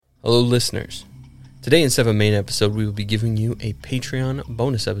Hello, listeners. Today, instead of a main episode, we will be giving you a Patreon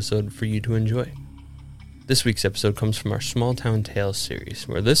bonus episode for you to enjoy. This week's episode comes from our Small Town Tales series,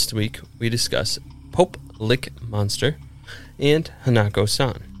 where this week we discuss Pope Lick Monster and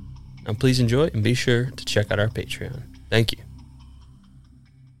Hanako-San. Now, please enjoy and be sure to check out our Patreon. Thank you.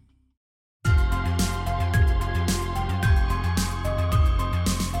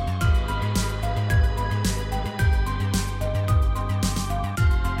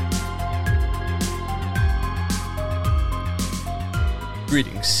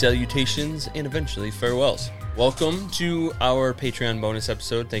 Greetings, salutations, and eventually farewells. Welcome to our Patreon bonus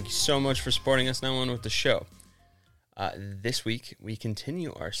episode. Thank you so much for supporting us now on with the show. This week, we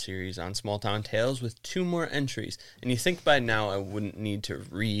continue our series on Small Town Tales with 2 more entries. And you think by now I wouldn't need to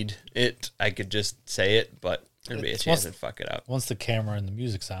read it. I could just say it, but there'd be a chance I'd fuck it up. Once the camera and the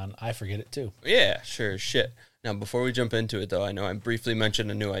music's on, I forget it too. Yeah, sure as shit. Now, before we jump into it, though, I know I briefly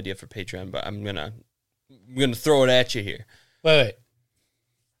mentioned a new idea for Patreon, but I'm gonna throw it at you here. Wait.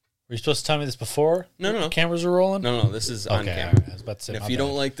 Were you supposed to tell me this before? No. Cameras are rolling? No, this is on camera. Right. I was about to say, if you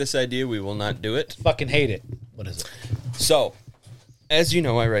don't like this idea, we will not do it. Fucking hate it. What is it? So, as you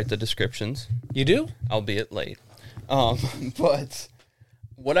know, I write the descriptions. You do? Albeit late. But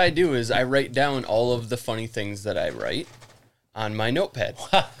what I do is I write down all of the funny things that I write on my notepad.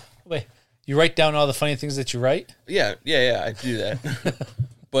 Wait, you write down all the funny things that you write? Yeah, I do that.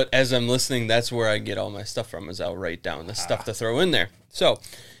 But as I'm listening, that's where I get all my stuff from, is I'll write down the stuff to throw in there. So,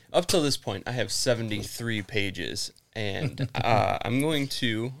 up till this point, I have 73 pages, and I'm going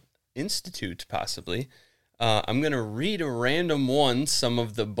to institute, possibly. I'm going to read a random one, some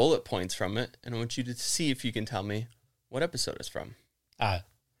of the bullet points from it, and I want you to see if you can tell me what episode it's from.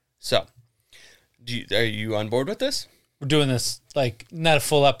 So, are you on board with this? We're doing this, not a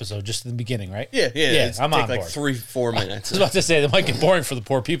full episode, just in the beginning, right? Yeah. I'm on board. 3-4 minutes. I was about to say, that might get boring for the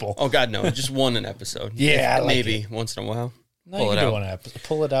poor people. Oh, God, no. Just one an episode. Yeah, maybe once in a while. No, pull it out.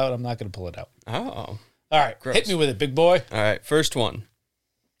 Pull it out. I'm not going to pull it out. Oh. All right. Gross. Hit me with it, big boy. All right. First one.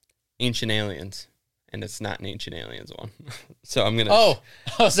 Ancient Aliens. And it's not an Ancient Aliens one. So I'm going to... Oh.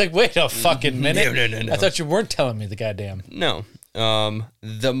 I was like, wait a fucking minute. No. I thought you weren't telling me the goddamn... No.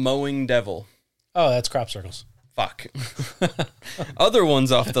 The Mowing Devil. Oh, that's crop circles. Fuck. Other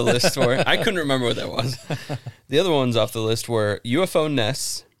ones off the list were... I couldn't remember what that was. The other ones off the list were UFO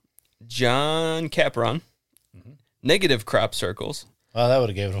Nests, John Capron, Negative Crop Circles. Well, that would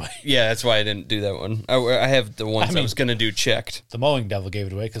have gave it away. Yeah, that's why I didn't do that one. I have the ones I was going to do checked. The Mowing Devil gave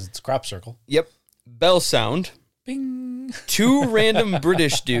it away because it's a crop circle. Yep. Bell Sound. Bing. 2 random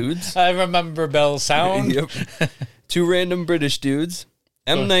British dudes. I remember Bell Sound. Yep. 2 random British dudes.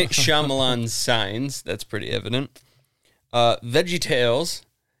 M. Night Shyamalan's Signs. That's pretty evident. VeggieTales.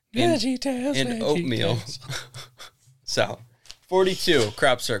 And Oatmeal. So, 42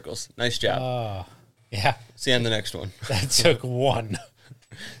 crop circles. Nice job. Yeah. See you on the next one. That took one.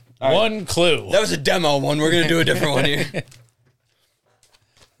 Right. One clue. That was a demo one. We're going to do a different one here.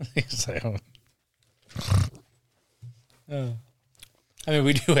 I mean,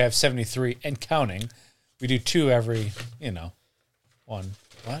 we do have 73 and counting. We do 2 every, one.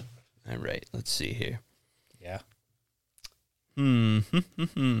 What? All right. Let's see here. Yeah. I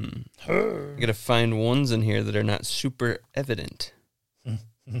got to find ones in here that are not super evident.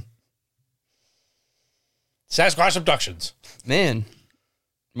 Sasquatch abductions. Man,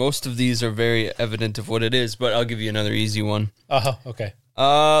 most of these are very evident of what it is, but I'll give you another easy one. Oh, okay.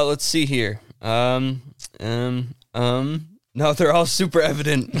 Let's see here. No, they're all super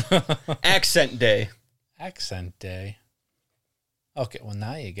evident. Accent Day. Accent Day. Okay, well,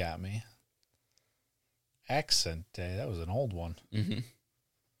 now you got me. Accent Day. That was an old one. Mm-hmm.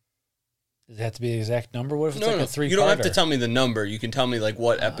 Does it have to be the exact number? What if it's a 3-parter? You don't have to tell me the number. You can tell me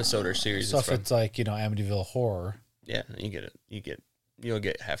what episode or series so it's from. So if it's Amityville Horror. Yeah, you get it. You'll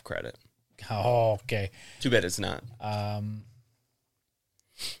get half credit. Oh, okay. Too bad it's not. I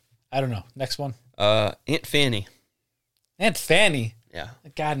don't know. Next one. Aunt Fanny. Aunt Fanny? Yeah.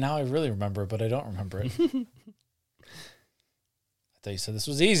 God, now I really remember it, but I don't remember it. I thought you said this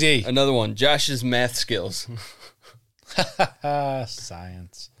was easy. Another one. Josh's math skills.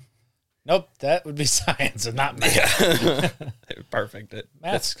 Science. Nope, that would be science and not math. Perfect.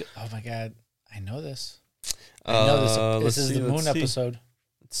 Math. Oh my God, I know this. I know this. This is the moon episode.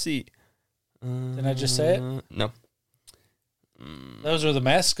 Let's see. Didn't I just say it? No. Those were the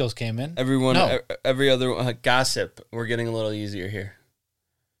math skills came in. Every other gossip. We're getting a little easier here.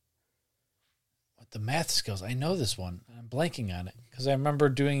 What the math skills? I know this one. I'm blanking on it because I remember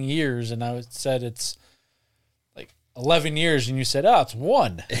doing years, and I said it's 11 years, and you said, "Oh, it's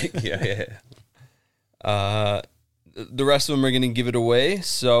 1." Yeah. The rest of them are going to give it away.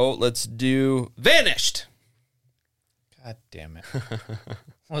 So let's do Vanished. God damn it.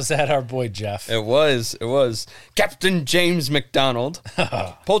 Was that our boy Jeff? It was. Captain James McDonald.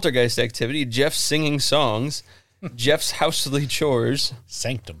 Poltergeist activity. Jeff singing songs. Jeff's housely chores.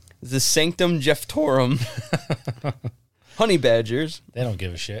 Sanctum. The Sanctum Jefftorum. Honey badgers. They don't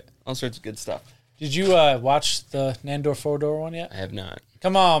give a shit. All sorts of good stuff. Did you watch the Nandor Fodor one yet? I have not.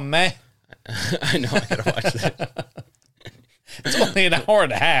 Come on, man. I know I gotta watch that. It's only an hour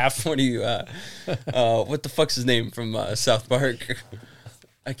and a half. What are you, what the fuck's his name from South Park?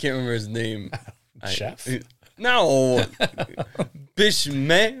 I can't remember his name. Chef? No. Bish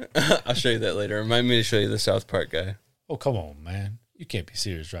man. I'll show you that later. Remind me to show you the South Park guy. Oh, come on, man. You can't be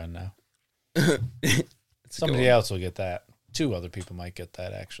serious right now. It's Somebody else will get that. 2 other people might get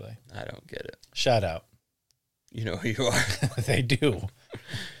that, actually. I don't get it. Shout out. You know who you are. They do.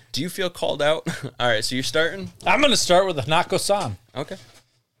 Do you feel called out? All right, so you're starting? I'm going to start with Hanako-San. Okay.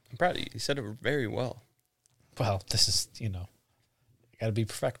 I'm proud of you. You said it very well. Well, this is, got to be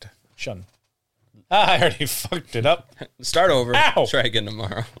perfect. Shun. I already fucked it up. Start over. Ow! Try again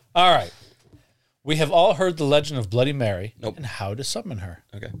tomorrow. All right. We have all heard the legend of Bloody Mary Nope. and how to summon her.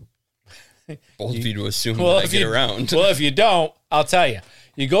 Okay. Bold of you to assume Well, that I if get you- around. Well, if you don't, I'll tell you.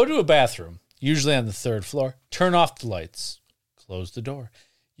 You go to a bathroom, usually on the 3rd floor, turn off the lights, close the door.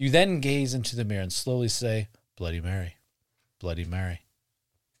 You then gaze into the mirror and slowly say, Bloody Mary, Bloody Mary,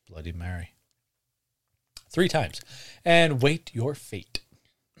 Bloody Mary. 3 times. And wait your fate.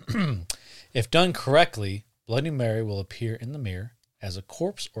 If done correctly, Bloody Mary will appear in the mirror as a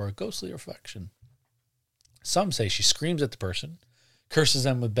corpse or a ghostly reflection. Some say she screams at the person, curses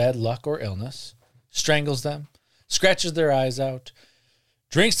them with bad luck or illness, strangles them, scratches their eyes out,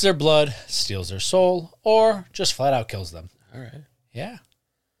 drinks their blood, steals their soul, or just flat out kills them. All right. Yeah.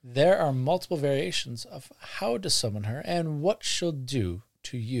 There are multiple variations of how to summon her and what she'll do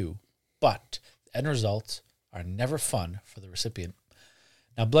to you, but the end results are never fun for the recipient.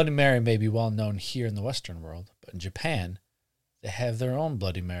 Now, Bloody Mary may be well known here in the Western world, but in Japan, they have their own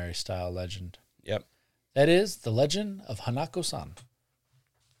Bloody Mary style legend. Yep. That is the legend of Hanako-San.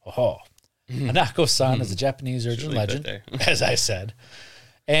 Oh, Hanako-San is a Japanese urgent leave that legend, as I said,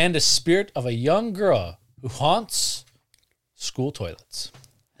 and a spirit of a young girl who haunts school toilets.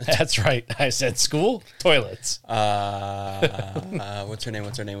 That's right. I said school toilets. What's her name?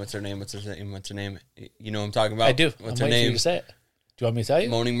 You know what I'm talking about? I do. What's I'm her waiting for you name? to say it. Do you want me to tell you?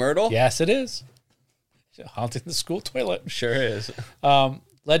 Moaning Myrtle? Yes, it is. Haunting the school toilet. Sure is.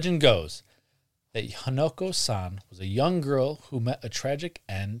 Legend goes that Hanako-san was a young girl who met a tragic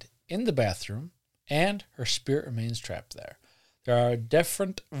end in the bathroom, and her spirit remains trapped there. There are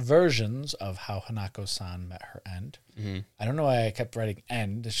different versions of how Hanako-san met her end. Mm-hmm. I don't know why I kept writing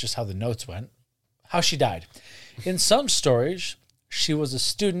end. It's just how the notes went. How she died. In some stories, she was a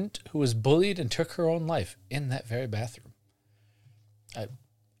student who was bullied and took her own life in that very bathroom.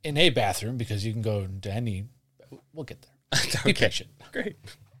 In a bathroom, because you can go into any... We'll get there. Be patient. Great.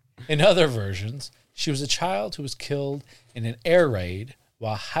 In other versions, she was a child who was killed in an air raid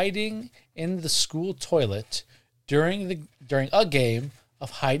while hiding in the school toilet during a game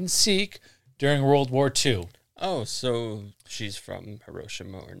of hide and seek during World War II. Oh, so she's from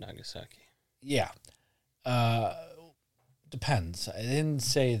Hiroshima or Nagasaki. Yeah. Depends. I didn't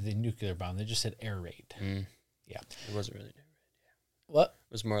say the nuclear bomb. They just said air raid. Mm. Yeah. It wasn't really an air raid. What?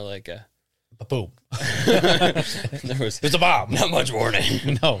 It was more like a... Boom. There's a bomb. Not much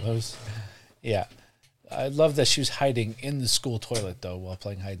warning. No, it was... Yeah. I love that she was hiding in the school toilet, though, while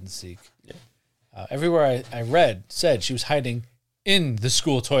playing hide and seek. Yeah. Everywhere I read said she was hiding in the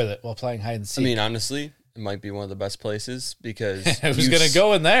school toilet while playing hide and seek. I mean, honestly, it might be one of the best places because... Who's going to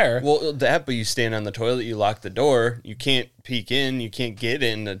go in there? Well, but you stand on the toilet, you lock the door, you can't peek in, you can't get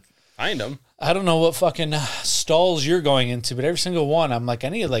in to find them. I don't know what fucking stalls you're going into, but every single one, I'm like, I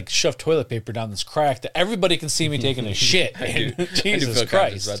need to like shove toilet paper down this crack that everybody can see me taking a shit. I do. Jesus I do feel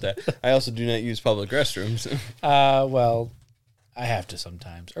Christ. about that. I also do not use public restrooms. Well, I have to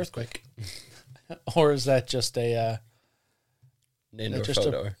sometimes. Earthquake. Or is that just a... Indoor just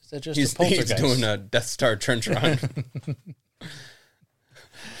photo. is that just He's a poltergeist? doing a Death Star trench run.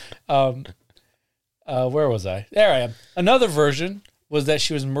 Where was I? There I am. Another version was that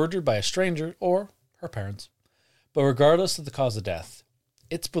she was murdered by a stranger or her parents. But regardless of the cause of death,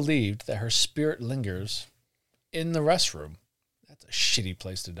 it's believed that her spirit lingers in the restroom. That's a shitty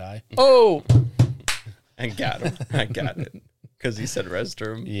place to die. Oh! I got him. I got it. Because he said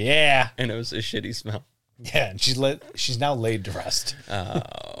restroom. Yeah. And it was a shitty smell. Yeah, and she's now laid to rest.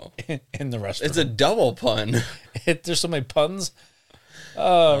 Oh. in the restroom. It's a double pun. There's so many puns.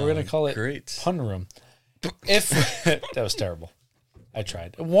 We're going to call it great. Pun Room. If that was terrible. I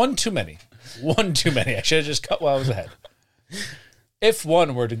tried. One too many. I should have just cut while I was ahead. If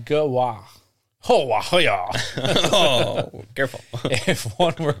one were to go Oh, careful. If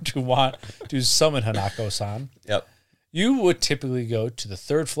one were to want to summon Hanako-san, Yep. you would typically go to the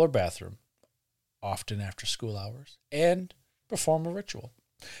third floor bathroom, often after school hours, and perform a ritual.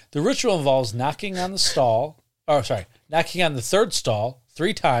 The ritual involves knocking on the third stall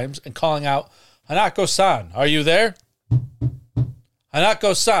 3 times and calling out, Hanako-san, are you there?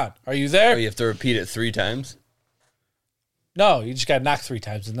 Hanako-san, are you there? Oh, you have to repeat it 3 times? No, you just got to knock 3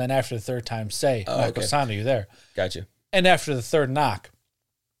 times, and then after the third time, say, Hanako-san, are you there? Gotcha. And after the third knock,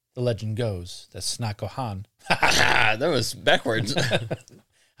 the legend goes that Hanako-han, That was backwards.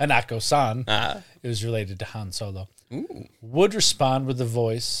 Hanako-san, it was related to Han Solo, would respond with a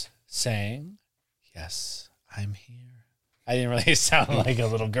voice saying, yes, I'm here. I didn't really sound like a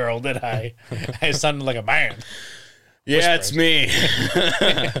little girl, did I? I sounded like a man. Yeah, it's me.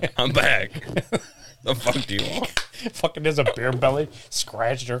 I'm back. The fuck do you want? Fucking there's a beer belly,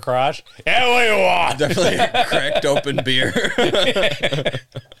 scratched her crotch. Yeah, what do you want? Definitely a cracked open beer.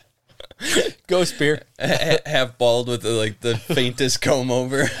 Ghost beer. Half bald with the faintest comb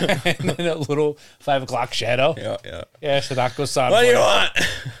over. And then a little 5 o'clock shadow. Yeah. Yeah, Hanako-san. What do you want?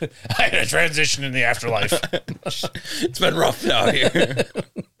 I had a transition in the afterlife. It's been rough out here.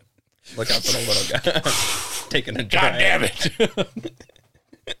 Look out for the little guy. Taking a drag. God damn it.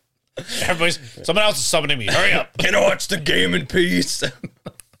 Someone else is summoning me. Hurry up. Can I watch the game in peace?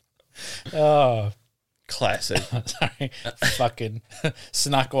 Oh, classic. sorry. Fucking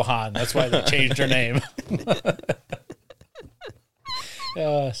Hanako-han. That's why they changed her name.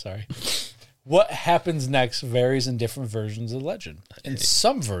 Sorry. What happens next varies in different versions of the legend. In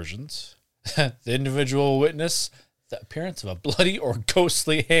some versions, the individual will witness the appearance of a bloody or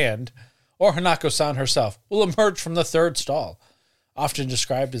ghostly hand, or Hanako-san herself will emerge from the third stall, often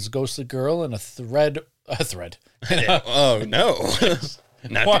described as a ghostly girl in a thread. Oh, no.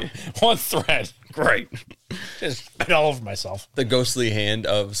 One thread. Great. Just spit all over myself. The ghostly hand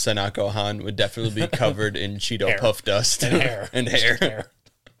of Hanako-han would definitely be covered in Cheeto puff dust. And hair. And hair.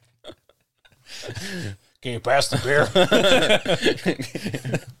 Can you pass the beer?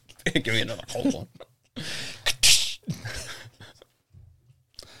 Give me another whole one.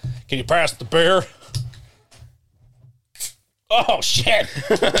 Can you pass the beer? Oh, shit.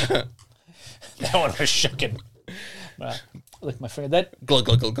 That one was shooken. Like my friend, that. Glug,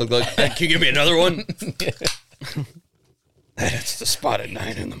 glug, glug, glug, glug. Can you give me another one? That's the spot at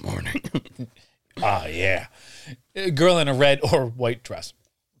 9 in the morning. Ah, yeah. A girl in a red or white dress.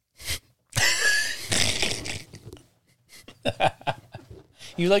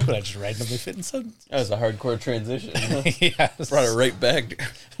 You like what I just randomly fit in sentence? That was a hardcore transition. Yes. Brought it right back.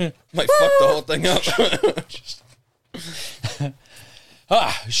 Might fuck the whole thing up.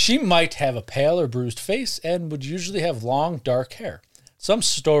 She might have a pale or bruised face and would usually have long, dark hair. Some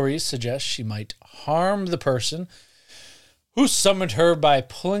stories suggest she might harm the person who summoned her by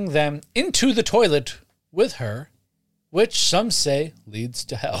pulling them into the toilet with her, which some say leads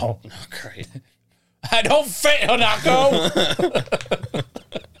to hell. Oh, great. I don't fit, Hanako!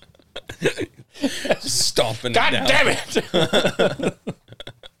 Stomping God it down. damn it!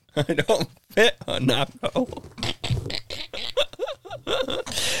 I don't fit, Hanako.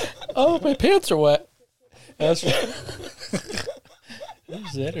 Oh, my pants are wet. That's right.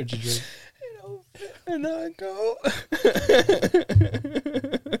 Where's the energy drink? I don't fit, Hanako.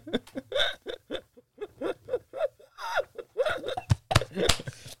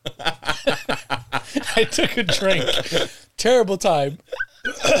 I took a drink. Terrible time.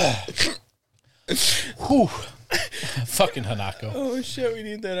 Whew. Fucking Hanako. Oh shit, we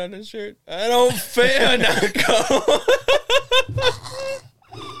need that on a shirt. I don't fit, Hanako.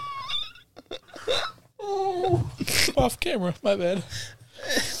 Off camera, my bad.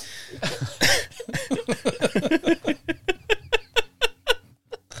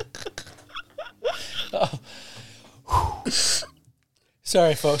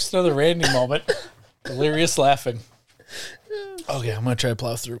 Sorry, folks. Another Randy moment. Delirious laughing. Okay, I'm going to try to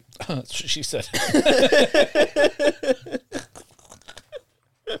plow through. That's what she said.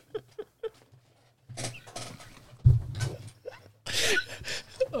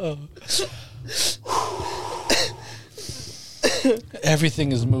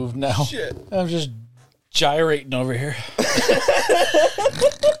 Everything is moved now. Shit. I'm just gyrating over here.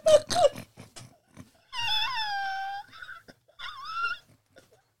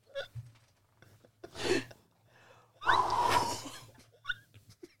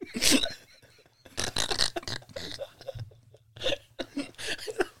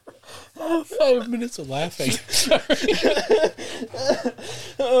 Oh, 5 minutes of laughing. Sorry.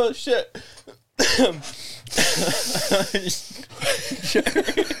 Oh, shit.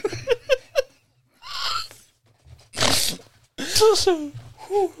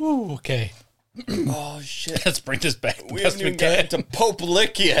 Okay. Oh, shit. Let's bring this back. We haven't even gotten to Pope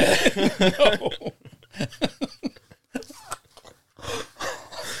Lick yet. No.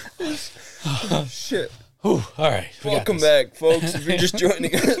 Oh, shit. All right. Welcome back, folks, if you're just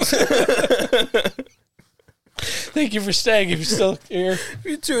joining us. Thank you for staying if you're still here. If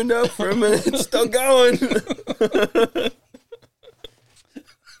you tuned out for a minute, it's still going.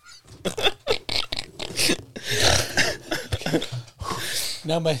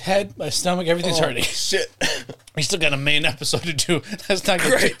 Now my head, my stomach, everything's hurting. Shit. We still got a main episode to do. That's not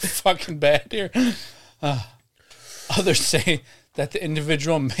going to get fucking bad here. Others say that the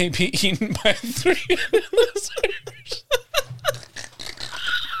individual may be eaten by 3-headed lizards.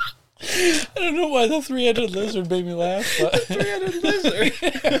 I don't know why the 3-headed lizard made me laugh. But 3-headed lizard.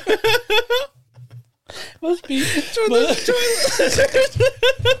 Must be. Toilet lizard.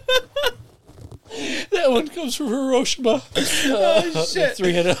 That one comes from Hiroshima. Oh, shit. The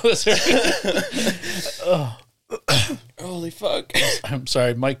 3-headed lizard. Holy fuck. I'm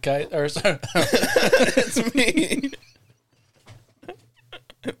sorry, Mike Guy. Or sorry. It's me.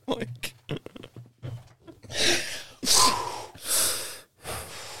 Mike.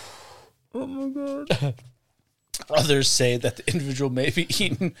 Oh my god. Others say that the individual may be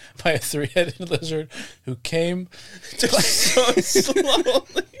eaten by a 3-headed lizard who came Just so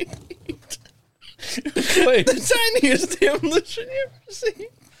slowly. Wait. The tiniest damn lizard you ever seen.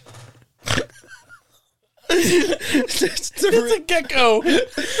 It's a gecko.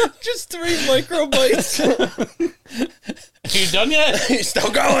 Just 3 microbites. Are you done yet? He's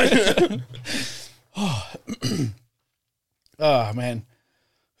still going. Oh, man.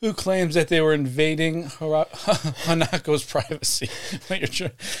 Who claims that they were invading Hanako's privacy?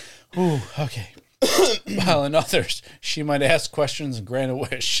 Ooh, okay. While in others, she might ask questions and grant a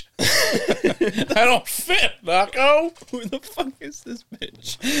wish. I don't fit, Hanako. Who the fuck is this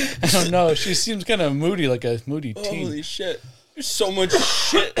bitch? I don't know. She seems kind of moody, like a moody teen. Holy shit. There's so much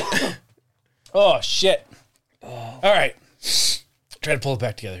shit. Oh, shit. All right. Try to pull it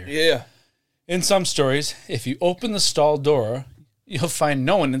back together here. Yeah. In some stories, if you open the stall door, you'll find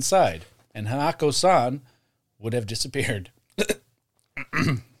no one inside, and Hanako-san would have disappeared.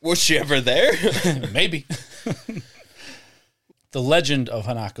 Was she ever there? Maybe. The legend of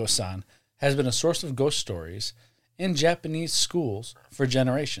Hanako-san has been a source of ghost stories in Japanese schools for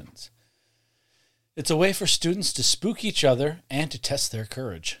generations. It's a way for students to spook each other and to test their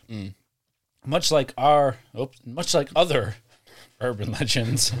courage. Much like other urban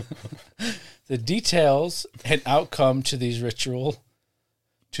legends, the details and outcome to the ritual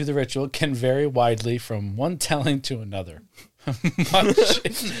can vary widely from one telling to another.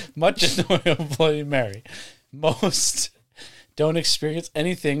 much in the way of Bloody Mary. Most don't experience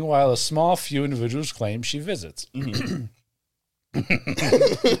anything, while a small few individuals claim she visits.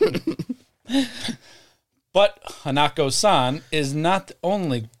 But Hanako-san is not the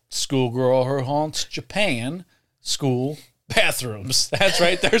only schoolgirl who haunts Japan school bathrooms. That's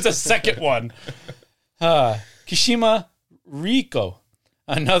right, there's a second one. Kishima Riko,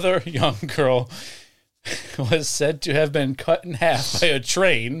 another young girl, was said to have been cut in half by a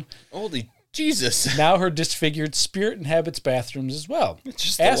train. Holy Jesus. Now her disfigured spirit inhabits bathrooms as well. It's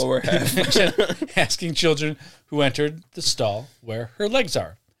just the lower half. Asking children who entered the stall where her legs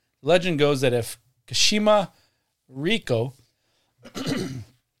are. The legend goes that if Kishima Riko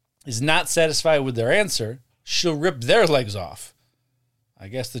is not satisfied with their answer, she'll rip their legs off. I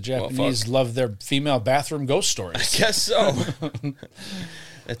guess the Japanese love their female bathroom ghost stories. I guess so.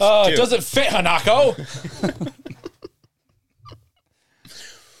 It doesn't fit, Hanako.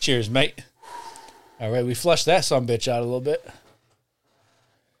 Cheers, mate. All right, we flushed that sumbitch out a little bit.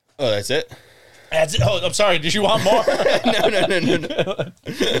 Oh, that's it? That's it. Oh, I'm sorry. Did you want more? No. No.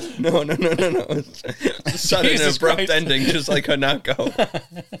 It's a sudden and abrupt Christ. ending, just like Hanako.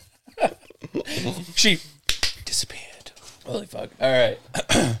 She disappeared. Holy fuck. All right.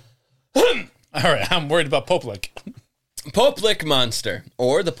 All right, I'm worried about Pope Lick. Pope Lick Monster,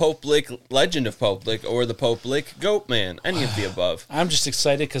 or the Pope Lick Legend of Pope Lick, or the Pope Lick Goat Man. Any of the above. I'm just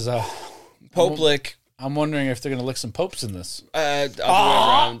excited because Pope Lick. I'm wondering if they're going to lick some popes in this.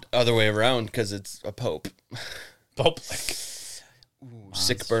 Other way around, because it's a pope. Pope Lick. Ooh,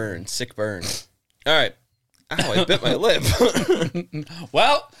 sick burn. All right. Ow, I bit my lip.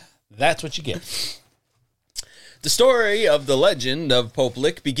 Well, that's what you get. The story of the legend of Pope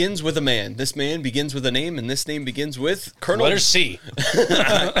Lick begins with a man. This man begins with a name, and this name begins with Colonel... Letter C.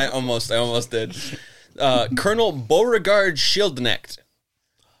 I almost did. Colonel Beauregard Schildknecht.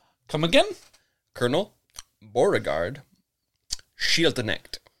 Come again? Colonel Beauregard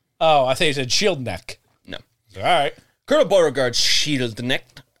Schildknecht. Oh, I thought you said shield neck. No. All right. Colonel Beauregard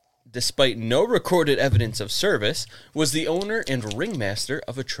Schildknecht, despite no recorded evidence of service, was the owner and ringmaster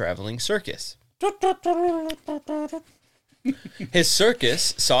of a traveling circus. His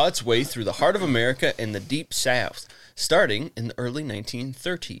circus saw its way through the heart of America and the Deep South, starting in the early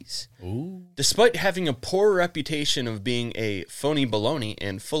 1930s. Ooh. Despite having a poor reputation of being a phony baloney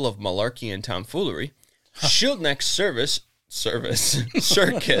and full of malarkey and tomfoolery, Schildknecht's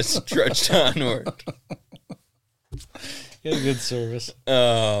circus trudged onward. He had a good service.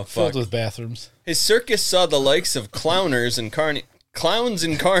 Oh, fuck. Filled with bathrooms. His circus saw the likes of clowns and carnies.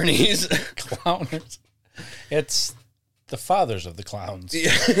 Clowners. It's the fathers of the clowns.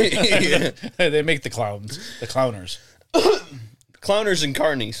 Yeah. They make the clowns. The clowners. Clowners and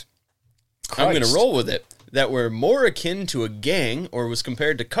carnies. I'm going to roll with it. That were more akin to a gang or was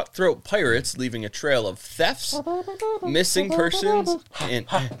compared to cutthroat pirates, leaving a trail of thefts, missing persons,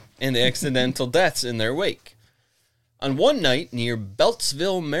 and accidental deaths in their wake. On one night near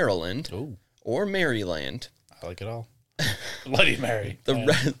Beltsville, Maryland, or Maryland, I like it all. Bloody Mary.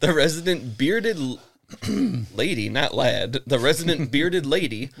 The resident bearded lady, not lad, the resident bearded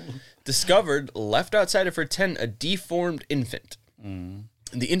lady discovered, left outside of her tent, a deformed infant.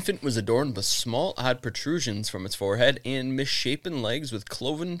 The infant was adorned with small, odd protrusions from its forehead and misshapen legs with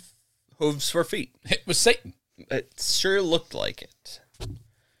cloven hooves for feet. It was Satan. It sure looked like it.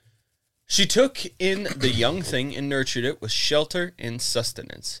 She took in the young thing and nurtured it with shelter and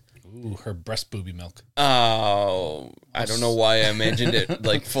sustenance. Ooh, her breast booby milk. Oh, I don't know why I imagined it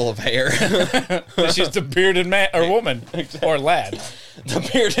like full of hair. She's the bearded man or woman or lad. The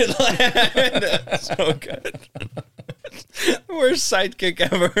bearded lad. So good. Worst sidekick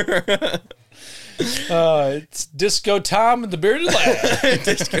ever. It's Disco Tom and the bearded lad.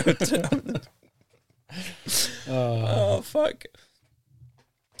 Disco Tom. Oh, fuck.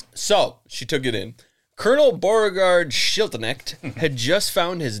 So, she took it in. Colonel Beauregard Schildknecht had just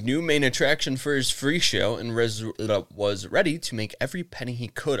found his new main attraction for his free show and was ready to make every penny he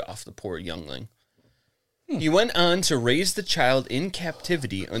could off the poor youngling. He went on to raise the child in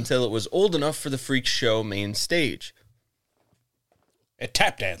captivity until it was old enough for the freak show main stage. It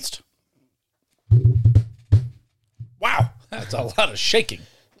tap danced. Wow, that's a lot of shaking.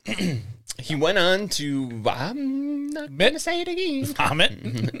 He went on to... I'm not going to say it again.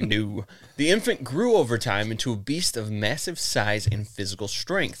 Vomit? No. The infant grew over time into a beast of massive size and physical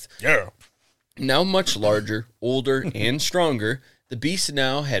strength. Yeah. Now much larger, older, and stronger, the beast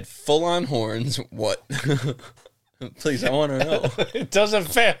now had full-on horns. What? Please, I want to know. It doesn't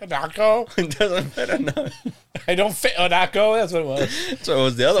fit, Hanako. It doesn't fit enough. I don't fit, Hanako. That's what it was. So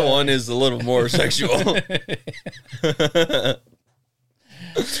the other one is a little more sexual.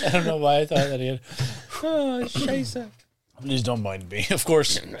 I don't know why I thought that again. Oh, scheisse. Please don't mind me. Of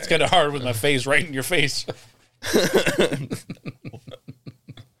course, it's kind of hard with my face right in your face.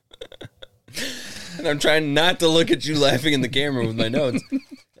 And I'm trying not to look at you laughing in the camera with my notes.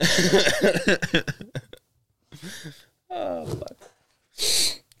 Oh, fuck.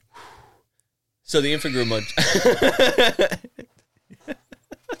 So the infant grew much.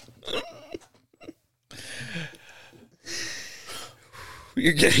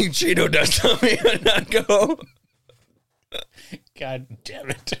 You're getting Cheeto dust on me and not go. God damn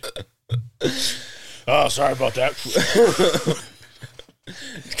it. Oh, sorry about that.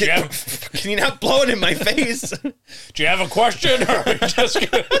 Can you not blow it in my face? Do you have a question? Or are we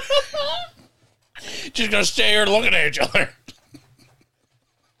just gonna stay here looking at each other?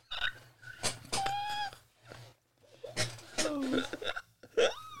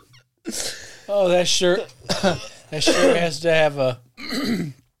 Oh, that shirt has to have a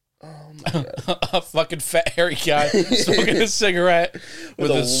a fucking fat hairy guy smoking a cigarette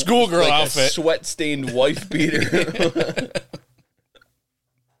with a schoolgirl like outfit, a sweat-stained wife beater.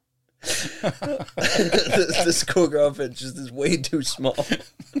 the schoolgirl outfit just is way too small.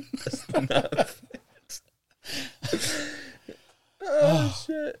 That's enough. Oh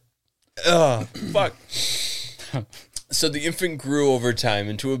shit! Oh fuck! So the infant grew over time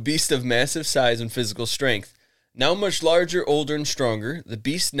into a beast of massive size and physical strength. Now much larger, older, and stronger, the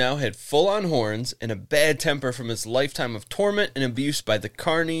beast now had full-on horns and a bad temper from its lifetime of torment and abuse by the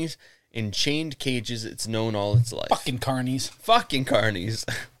carnies in chained cages it's known all its life. fucking carnies. Fucking carnies.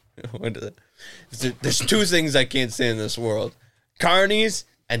 There's two things I can't stand in this world. Carnies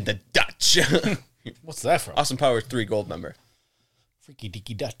and the Dutch. What's that from? Austin Powers 3 Gold member. Freaky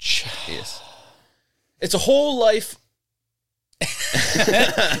Deaky Dutch. Yes. It's a whole life.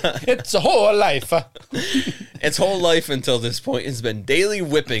 It's a whole life. Its whole life until this point has been daily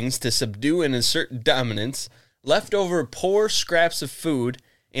whippings to subdue and assert dominance, leftover poor scraps of food,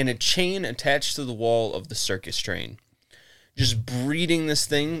 and a chain attached to the wall of the circus train. Just breeding this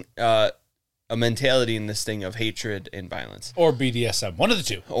thing, a mentality in this thing of hatred and violence. Or BDSM. One of the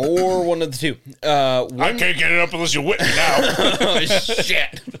two. Or one of the two. I can't get it up unless you whip me now. Oh,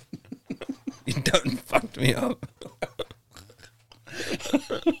 shit. You done fucked me up.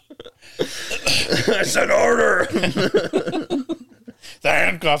 I said order. The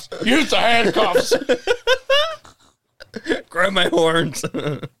handcuffs. Use the handcuffs. Grab my horns.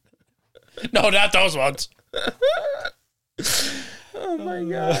 No, not those ones. Oh my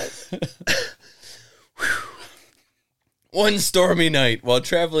God. One stormy night, while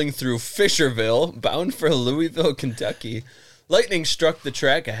traveling through Fisherville, bound for Louisville, Kentucky, lightning struck the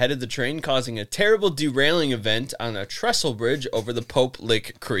track ahead of the train, causing a terrible derailing event on a trestle bridge over the Pope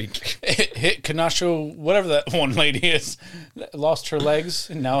Lick Creek. It hit Kanasho, whatever that one lady is, that lost her legs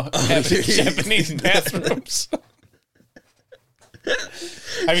and now having Japanese bathrooms.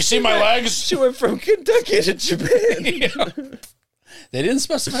 Have you seen my legs? She went from Kentucky to Japan. Yeah. They didn't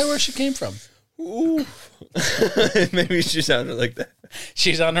specify where she came from. Ooh. Maybe she sounded like that.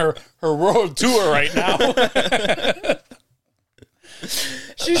 She's on her world tour right now.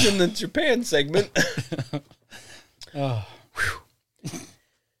 She's in the Japan segment. Oh.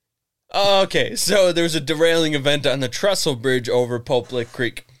 Okay, so there was a derailing event on the trestle bridge over Pope Lick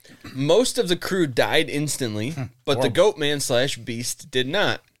Creek. Most of the crew died instantly, but the Goatman / Beast did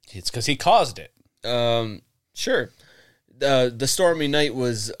not. It's because he caused it. Sure. The stormy night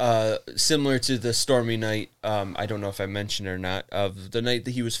was similar to the stormy night, I don't know if I mentioned it or not, of the night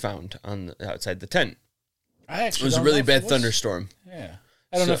that he was found outside the tent. It was a really bad thunderstorm. Yeah.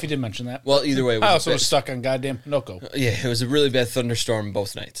 I don't know if you did mention that. Well, either way. I also was stuck on goddamn Hanako. Yeah, it was a really bad thunderstorm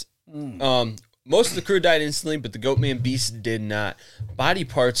both nights. Most of the crew died instantly, but the Goatman Beast did not. Body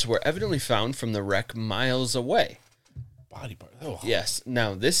parts were evidently found from the wreck miles away. Body part. Oh. Yes.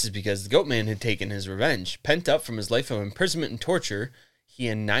 Now, this is because the Goatman had taken his revenge. Pent up from his life of imprisonment and torture, he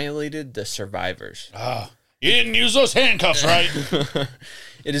annihilated the survivors. You didn't use those handcuffs right.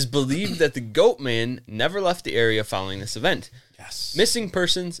 It is believed that the Goatman never left the area following this event. Yes. Missing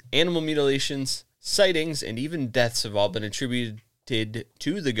persons, animal mutilations, sightings, and even deaths have all been attributed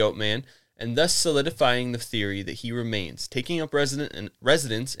to the Goatman, and thus solidifying the theory that he remains, taking up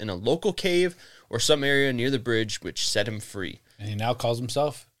residence in a local cave or some area near the bridge, which set him free. And he now calls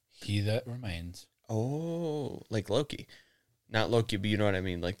himself He That Remains. Oh, like Loki. Not Loki, but you know what I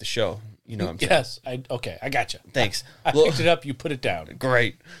mean, like the show. You know what I'm saying? Yes. I got you. Thanks. I picked it up, you put it down.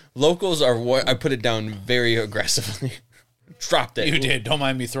 Great. Locals are what I put it down very aggressively. Dropped it. You did. Don't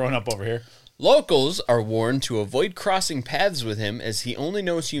mind me throwing up over here. Locals are warned to avoid crossing paths with him, as he only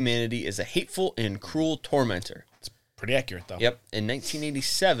knows humanity as a hateful and cruel tormentor. It's pretty accurate, though. Yep. In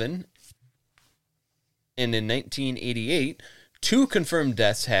 1987 and in 1988, 2 confirmed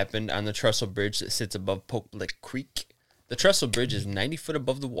deaths happened on the trestle bridge that sits above Pope Lick Creek. The trestle bridge is 90 foot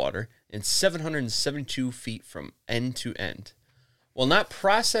above the water and 772 feet from end to end. While not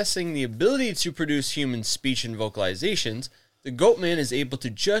processing the ability to produce human speech and vocalizations, the Goatman is able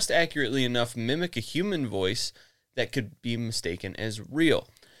to just accurately enough mimic a human voice that could be mistaken as real.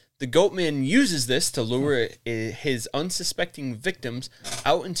 The Goatman uses this to lure his unsuspecting victims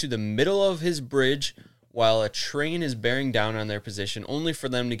out into the middle of his bridge while a train is bearing down on their position, only for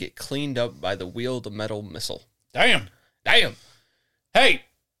them to get cleaned up by the wheeled metal missile. Damn. Hey,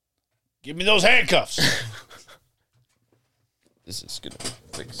 give me those handcuffs. This is going to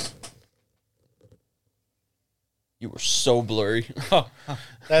fix. You were so blurry. Oh,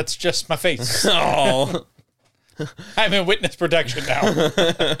 that's just my face. Oh. I'm in witness protection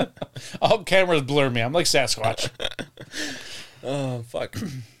now. All cameras blur me. I'm like Sasquatch. Oh, fuck.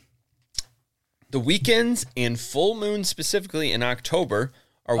 The weekends and full moon, specifically in October,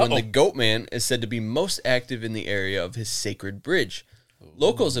 are when the Goatman is said to be most active in the area of his sacred bridge.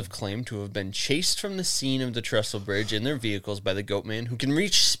 Locals have claimed to have been chased from the scene of the trestle bridge in their vehicles by the Goatman, who can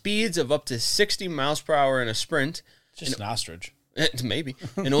reach speeds of up to 60 miles per hour in a sprint. Just an ostrich. Maybe.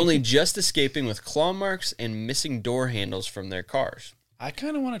 And only just escaping with claw marks and missing door handles from their cars. I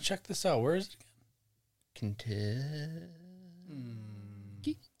kind of want to check this out. Where is it again?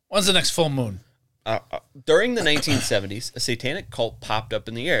 When's the next full moon? During the 1970s, a satanic cult popped up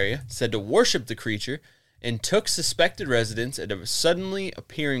in the area, said to worship the creature, and took suspected residents at a suddenly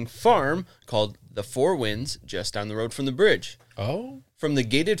appearing farm called the Four Winds, just down the road from the bridge. Oh? From the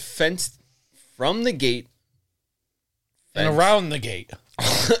gated fenced from the gate. And around the gate.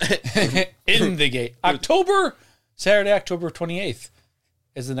 In the gate. Saturday, October 28th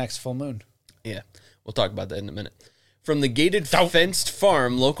is the next full moon. Yeah, we'll talk about that in a minute. From the gated fenced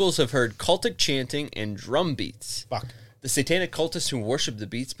farm, locals have heard cultic chanting and drum beats. Fuck. The satanic cultists who worship the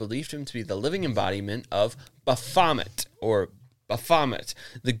beats believed him to be the living embodiment of Baphomet,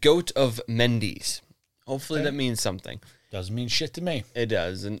 the goat of Mendes. Hopefully that means something. Doesn't mean shit to me. It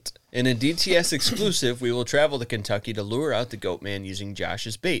doesn't. In a DTS exclusive, we will travel to Kentucky to lure out the goat man using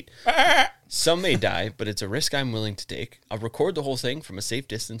Josh's bait. Some may die, but it's a risk I'm willing to take. I'll record the whole thing from a safe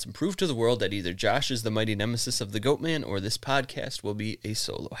distance and prove to the world that either Josh is the mighty nemesis of the goat man or this podcast will be a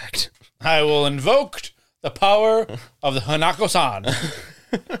solo act. I will invoke the power of the Hanako-San.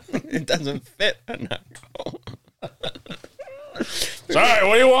 It doesn't fit, Hanako. Sorry,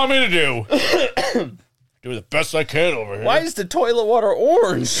 what do you want me to do? Do the best I can over here. Why is the toilet water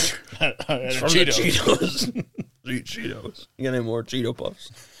orange? It's from the Cheetos. Eat Cheetos. You got any more Cheeto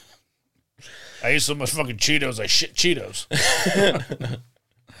Puffs? I eat so much fucking Cheetos, I shit Cheetos.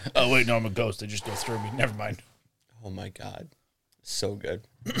 Oh, wait, no, I'm a ghost. They just go through me. Never mind. Oh, my God. So good.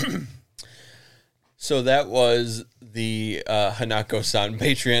 So that was the Hanako-san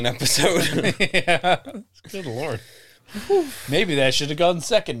Patreon episode. Yeah. Good Lord. Maybe that should have gone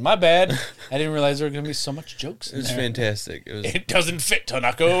second. My bad. I didn't realize there were going to be so much jokes in It was there. Fantastic. It doesn't fit,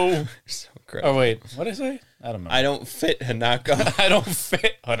 Hanako. So great. Oh, wait. What did I say? I don't remember. I don't fit, Hanako. I don't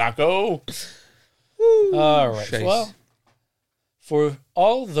fit, Hanako. All right. Chase. Well, for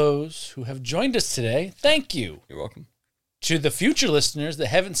all those who have joined us today, thank you. You're welcome. To the future listeners that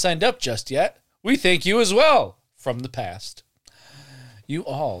haven't signed up just yet, we thank you as well from the past. You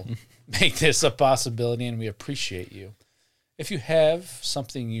all make this a possibility, and we appreciate you. If you have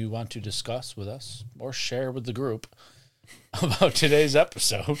something you want to discuss with us or share with the group about today's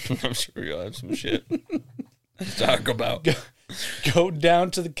episode, I'm sure you'll have some shit to talk about. go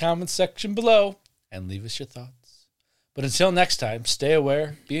down to the comments section below and leave us your thoughts. But until next time, stay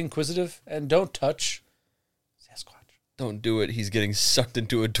aware, be inquisitive, and don't touch Sasquatch. Don't do it. He's getting sucked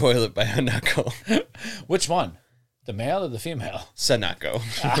into a toilet by Hanako. Which one? The male or the female? Sanako.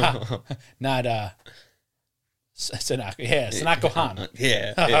 Not Sanako. Yeah, Sanako-Han.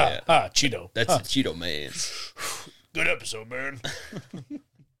 Yeah. Cheeto. That's the Cheeto man. Good episode, man.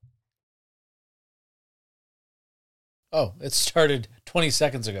 Oh, it started 20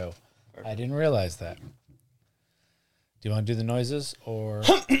 seconds ago. I didn't realize that. Do you want to do the noises or?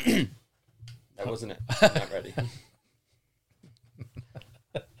 That wasn't it. I'm not ready.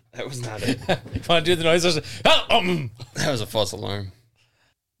 That was not it. You want to do the noises? That was a false alarm.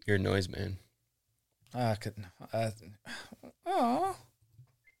 You're a noise man.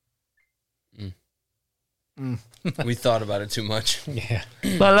 We thought about it too much. Yeah.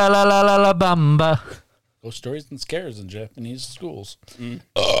 La la la la la la bamba. Ghost stories and scares in Japanese schools.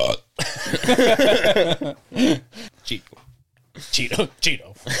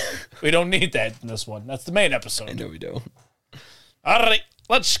 Cheeto. We don't need that in this one. That's the main episode. I know we don't. All right,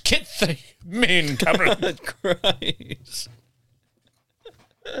 let's get the main camera. Christ.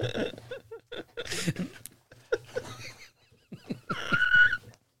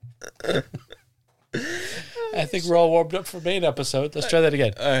 I think we're all warmed up for main episode. Let's try that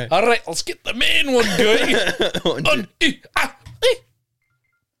again. All right. Let's get the main one going.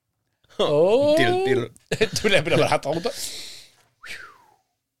 Oh.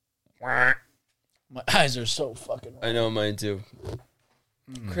 My eyes are so fucking I know mine too.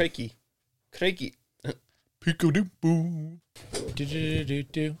 Crikey. Peekaboo.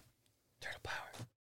 Do. Turtle power.